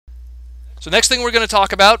So next thing we're going to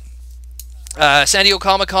talk about, San Diego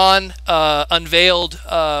Comic-Con unveiled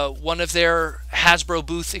one of their Hasbro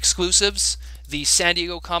booth exclusives, the San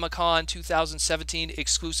Diego Comic-Con 2017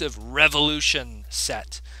 exclusive Revolution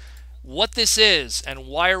set. What this is and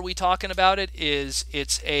why are we talking about it is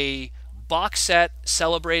it's a box set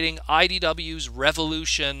celebrating IDW's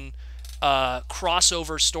Revolution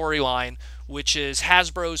crossover storyline, which is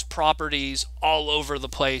Hasbro's properties all over the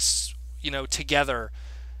place, you know, together,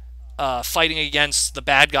 fighting against the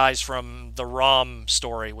bad guys from the ROM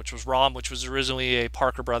story, which was originally a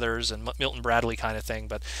Parker Brothers and Milton Bradley kind of thing,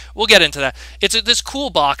 but we'll get into that. It's this cool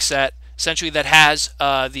box set, essentially, that has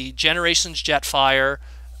the Generations Jetfire,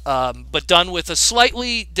 but done with a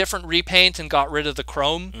slightly different repaint and got rid of the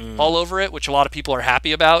chrome all over it, which a lot of people are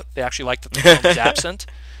happy about. They actually like that the chrome is absent.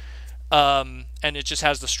 And it just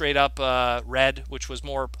has the straight up red, which was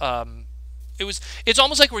more... It's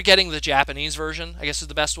almost like we're getting the Japanese version, I guess is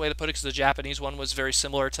the best way to put it, because the Japanese one was very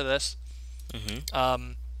similar to this.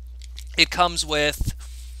 It comes with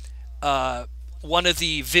one of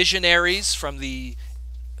the Visionaries from the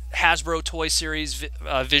Hasbro toy series,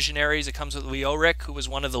 Visionaries. It comes with Leoric, who was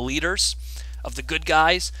one of the leaders of the good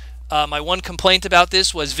guys. My one complaint about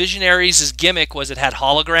this was Visionaries' gimmick was it had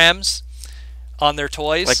holograms on their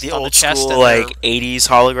toys, like the on old the chest school, like 80s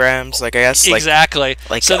holograms, like I guess. Exactly.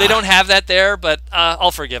 Like so they don't have that there, but I'll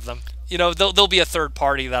forgive them. You know, there'll be a third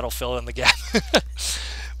party that'll fill in the gap.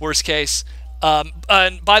 Worst case.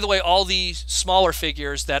 And by the way, all the smaller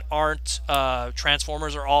figures that aren't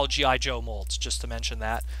Transformers are all G.I. Joe molds, just to mention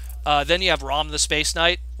that. Then you have Rom the Space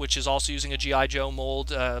Knight, which is also using a G.I. Joe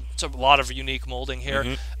mold. It's a lot of unique molding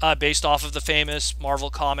here, based off of the famous Marvel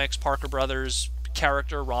Comics Parker Brothers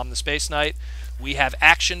character, Rom the Space Knight. We have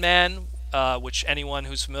Action Man, which anyone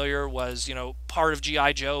who's familiar was, you know, part of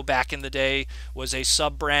G.I. Joe back in the day, was a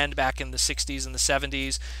sub-brand back in the 60s and the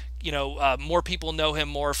 70s. You know, more people know him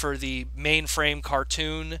more for the mainframe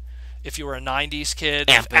cartoon. If you were a 90s kid,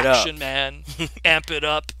 Action Man, amp it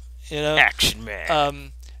up, you know. Action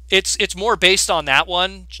Man. It's more based on that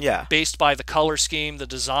one. Yeah. Based by the color scheme, the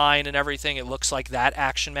design, and everything. It looks like that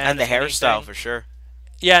Action Man. And the hairstyle, for sure.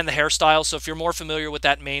 Yeah, and the hairstyle. So if you're more familiar with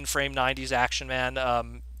that mainframe 90s Action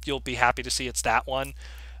Man, you'll be happy to see it's that one.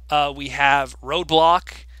 We have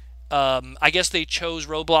Roadblock. I guess they chose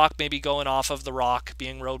Roadblock maybe going off of The Rock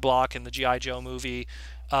being Roadblock in the G.I. Joe movie.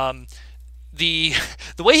 The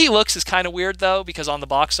way he looks is kind of weird, though, because on the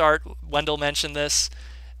box art, Wendell mentioned this.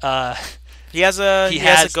 He has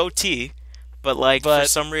a goatee, but for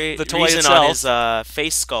some reason itself, on his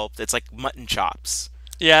face sculpt, it's like mutton chops.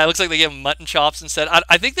 Yeah, it looks like they gave him mutton chops instead.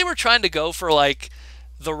 I think they were trying to go for like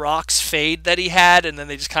The Rock's fade that he had, and then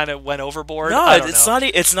they just kind of went overboard. No, it's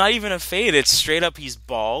not even a fade. It's straight up he's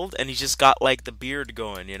bald, and he's just got like the beard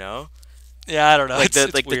going, you know. Yeah, I don't know. Like it's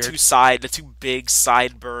the weird. the two big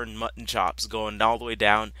sideburn mutton chops going all the way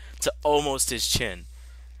down to almost his chin.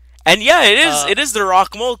 And yeah, it is the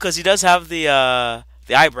Rock mold because he does have the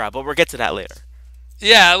eyebrow, but we'll get to that later.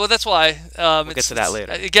 Yeah, well, that's why. We'll get to that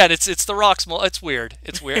later. Again, it's the Rock's mold. It's weird.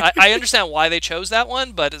 It's weird. I understand why they chose that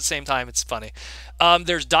one, but at the same time, it's funny.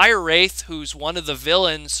 There's Dire Wraith, who's one of the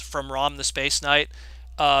villains from Rom the Space Knight.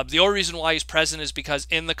 The only reason why he's present is because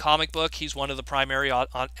in the comic book, he's one of the primary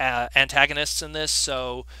antagonists in this.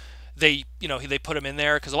 So they put him in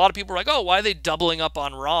there because a lot of people are like, oh, why are they doubling up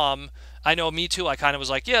on Rom? I know, me too. I kind of was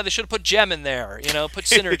like, yeah, they should have put Gem in there. You know, put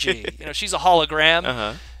Synergy. You know, she's a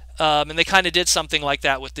hologram. And they kind of did something like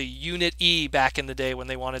that with the Unit E back in the day when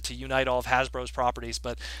they wanted to unite all of Hasbro's properties.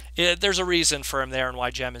 But there's a reason for him there and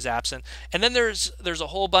why Gem is absent. And then there's a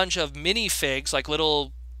whole bunch of minifigs, like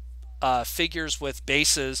little figures with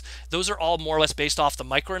bases. Those are all more or less based off the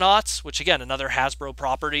Micronauts, which again, another Hasbro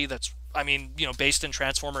property that's, I mean, you know, based in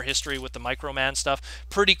Transformer history with the Microman stuff.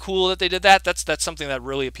 Pretty cool that they did that. That's something that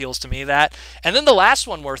really appeals to me. That. And then the last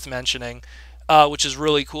one worth mentioning, which is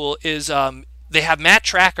really cool, is they have Matt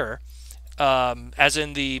Trakker, as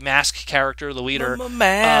in the M.A.S.K character, the leader.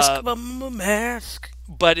 M.A.S.K.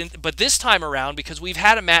 But this time around, because we've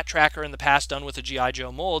had a Matt Trakker in the past done with a G.I.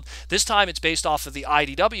 Joe mold, this time it's based off of the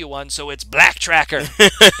IDW one, so it's Black Trakker.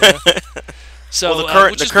 So well,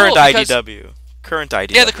 the current IDW. Current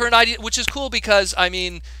IDW. Yeah, the current IDW, which is cool because, I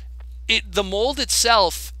mean, the mold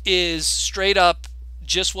itself is straight up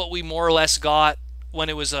just what we more or less got when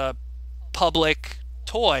it was a public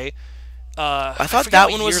toy. I thought that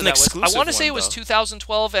one was an exclusive. I want to say it was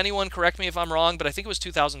 2012. Anyone correct me if I'm wrong, but I think it was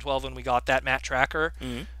 2012 when we got that Matt Trakker.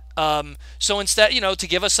 So instead, you know, to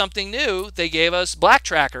give us something new, they gave us Black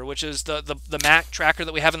Trakker, which is the Matt Trakker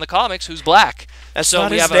that we have in the comics, who's black. That's so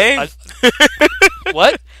not his name.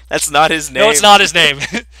 What? That's not his name. No, it's not his name.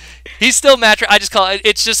 He's still Matt Trakker. I just call it.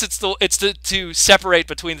 It's the to separate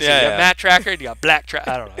between the two. You got Matt Trakker and you got Black Trakker.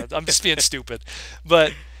 I don't know. I'm just being stupid,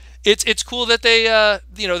 but it's cool that they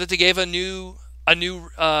that they gave a new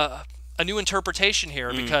interpretation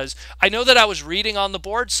here, because I know that I was reading on the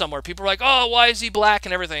board somewhere, people were like, oh, why is he black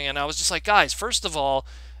and everything, and I was just like, guys, first of all,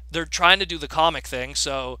 they're trying to do the comic thing,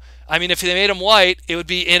 so I mean, if they made him white, it would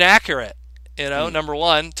be inaccurate, number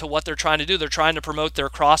one, to what they're trying to do. They're trying to promote their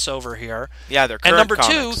crossover here. Yeah, their current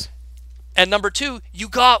comics. Number two, you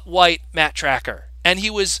got white Matt Trakker, and he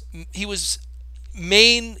was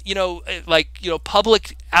main,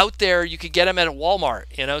 public out there. You could get him at a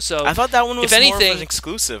Walmart, so I thought that one was more of an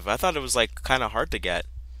exclusive. I thought it was like kind of hard to get,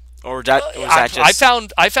 or that was that just...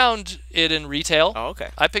 I found it in retail. Oh, okay.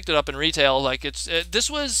 I picked it up in retail. Like this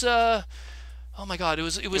was oh my god, it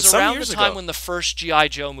was around the time when the first G.I.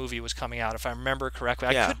 Joe movie was coming out, if I remember correctly.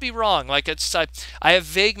 I could be wrong. Like I have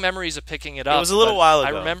vague memories of picking it up. It was a little while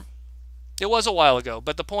ago. I remember it was a while ago,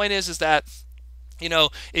 but the point is that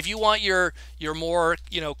if you want your more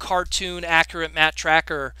cartoon accurate Matt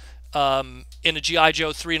Trakker in a G.I.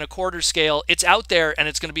 Joe 3 1/4 scale, it's out there, and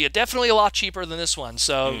it's going to be definitely a lot cheaper than this one.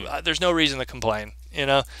 So there's no reason to complain.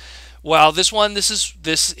 Well, this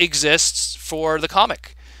exists for the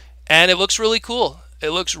comic, and it looks really cool. It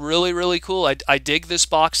looks really, really cool. I dig this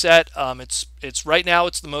box set. It's right now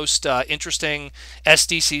it's the most interesting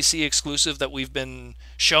SDCC exclusive that we've been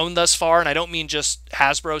shown thus far, and I don't mean just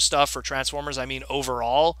Hasbro stuff or Transformers. I mean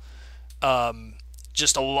overall.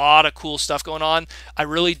 Just a lot of cool stuff going on. I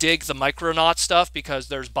really dig the Micronauts stuff, because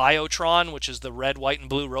there's Betatron, which is the red, white, and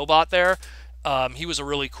blue robot there. He was a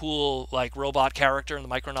really cool robot character in the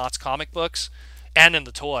Micronauts comic books and in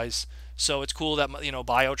the toys. So it's cool that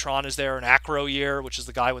Betatron is there, and Acroyear, which is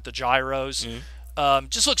the guy with the gyros.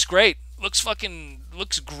 Just looks great.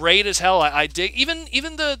 Looks great as hell. I dig even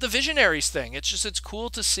the Visionaries thing. It's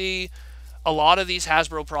cool to see a lot of these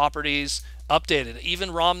Hasbro properties updated.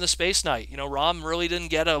 Even Rom the Spaceknight. Rom really didn't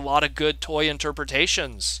get a lot of good toy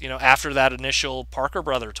interpretations, after that initial Parker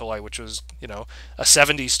Brother toy, which was, a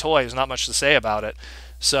 70s toy. There's not much to say about it.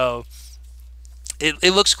 So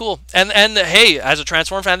it looks cool. And hey, as a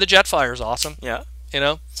Transform fan, the Jetfire is awesome. Yeah.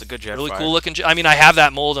 It's a good Jetfire. Really cool looking. I mean, I have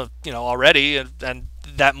that mold already, and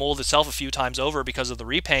that mold itself a few times over because of the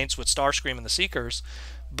repaints with Starscream and the Seekers.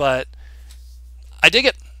 But I dig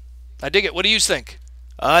it. What do you think?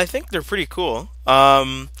 I think they're pretty cool.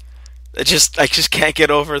 I just can't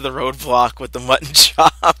get over the Roadblock with the mutton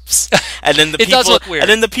chops, and then it does look weird.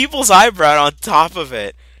 And then the people's eyebrow on top of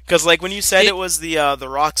it. Because when you said it was the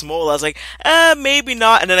Rock's mold, I was like, maybe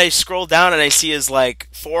not. And then I scroll down and I see his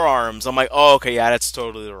forearms. I'm like, oh, okay, yeah, that's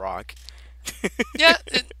totally the Rock. Yeah,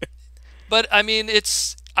 but I mean,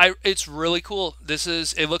 it's really cool.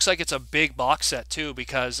 It looks like it's a big box set too,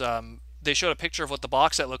 because they showed a picture of what the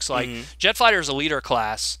box set looks like. Jetfire is a leader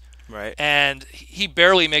class, right? And he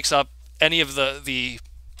barely makes up any of the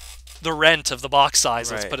rent of the box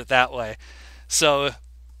size. Let's put it that way. So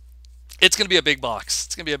it's going to be a big box.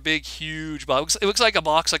 It's going to be a big, huge box. It looks like a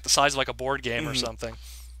box the size of a board game or something.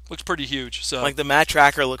 Looks pretty huge. So the Matt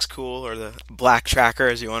Trakker looks cool, or the Black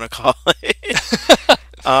Trakker, as you want to call it.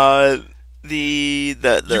 You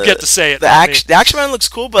get to say it. The Action Man looks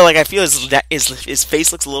cool, but I feel his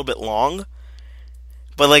face looks a little bit long.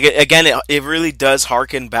 But again, it really does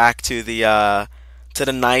harken back to the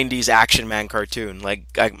 90s Action Man cartoon.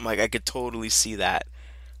 I could totally see that.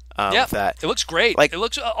 Yeah, that. It looks great. It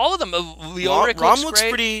looks all of them. Leoric Rom looks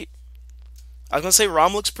great. Pretty. I was gonna say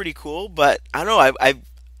Rom looks pretty cool, but I don't know. I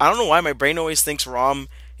don't know why my brain always thinks Rom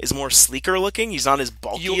is more sleeker looking. He's not as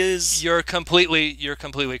bulky as. You're completely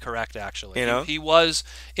correct. Actually, he was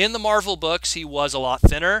in the Marvel books. He was a lot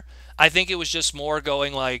thinner. I think it was just more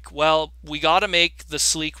going well, we got to make the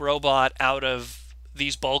sleek robot out of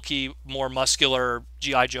these bulky, more muscular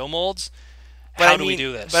G.I. Joe molds. How do we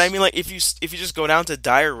do this? But I mean, if you just go down to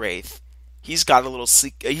Dire Wraith, he's got a little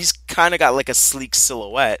sleek. He's kind of got a sleek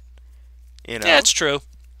silhouette. Yeah, it's true.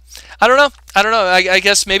 I don't know. I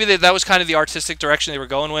guess maybe that was kind of the artistic direction they were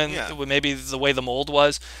going with. Yeah. Maybe the way the mold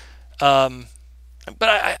was. But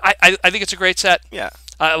I think it's a great set. Yeah.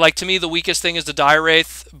 To me, the weakest thing is the Dire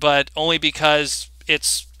Wraith, but only because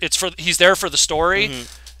he's there for the story.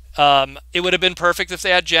 It would have been perfect if they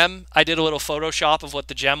had Gem. I did a little Photoshop of what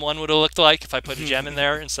the Gem one would have looked like if I put a Gem in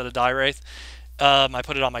there instead of Dire Wraith. I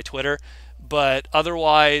put it on my Twitter. But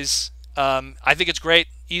otherwise, I think it's great.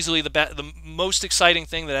 Easily the most exciting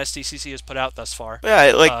thing that SDCC has put out thus far.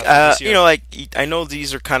 Yeah, I know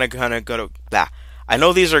these are kind of go to. I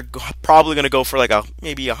know these are probably going to go for like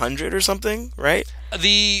maybe 100 or something, right?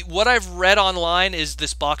 What I've read online is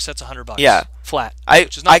this box set's $100. Yeah, flat, I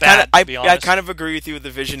which is not bad, to be honest. I kind of agree with you with the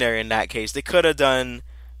Visionary in that case. They could have done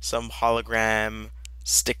some hologram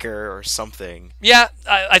sticker or something. Yeah,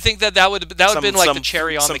 I think that would have been like the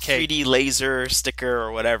cherry on the cake. Some 3D laser sticker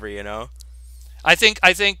or whatever, you know. I think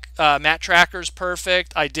Matt Trakker's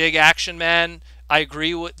perfect. I dig Action Man. I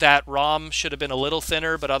agree with that. Rom should have been a little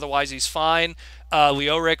thinner, but otherwise he's fine.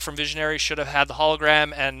 Leoric from Visionaries should have had the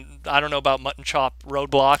hologram, and I don't know about Mutton Chop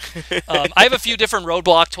Roadblock. I have a few different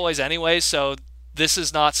Roadblock toys anyway, so this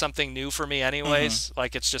is not something new for me anyways.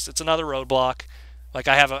 Like it's another Roadblock. Like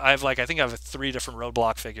I think I have 3 different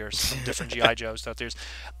Roadblock figures from different GI Joes out there.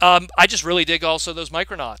 I just really dig also those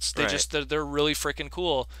Micronauts. They're really freaking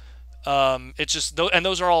cool. It's just and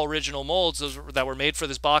those are all original molds that were made for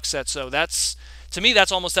this box set. So to me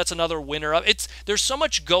that's another winner. There's so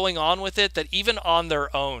much going on with it that even on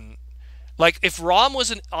their own, like if Rom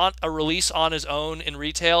was a release on his own in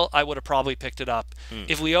retail, I would have probably picked it up.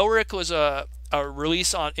 If Leoric was a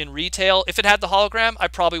release in retail, if it had the hologram, I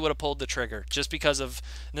probably would have pulled the trigger just because of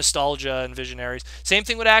nostalgia and Visionaries. Same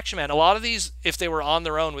thing with Action Man. A lot of these, if they were on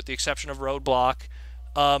their own, with the exception of Roadblock,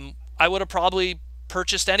 I would have probably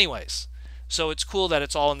purchased anyways. So it's cool that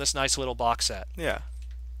it's all in this nice little box set. Yeah.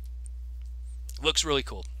 Looks really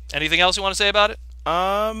cool. Anything else you want to say about it?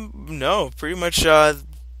 No, pretty much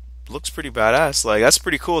looks pretty badass. Like that's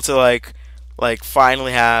pretty cool to like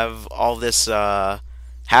finally have all this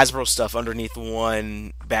Hasbro stuff underneath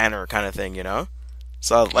one banner kind of thing, you know?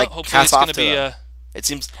 So like hopefully it's going to be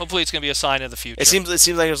hopefully it's going to be a sign of the future. It seems like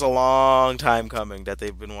there's a long time coming that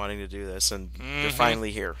they've been wanting to do this, and they're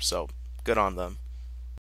finally here. So good on them.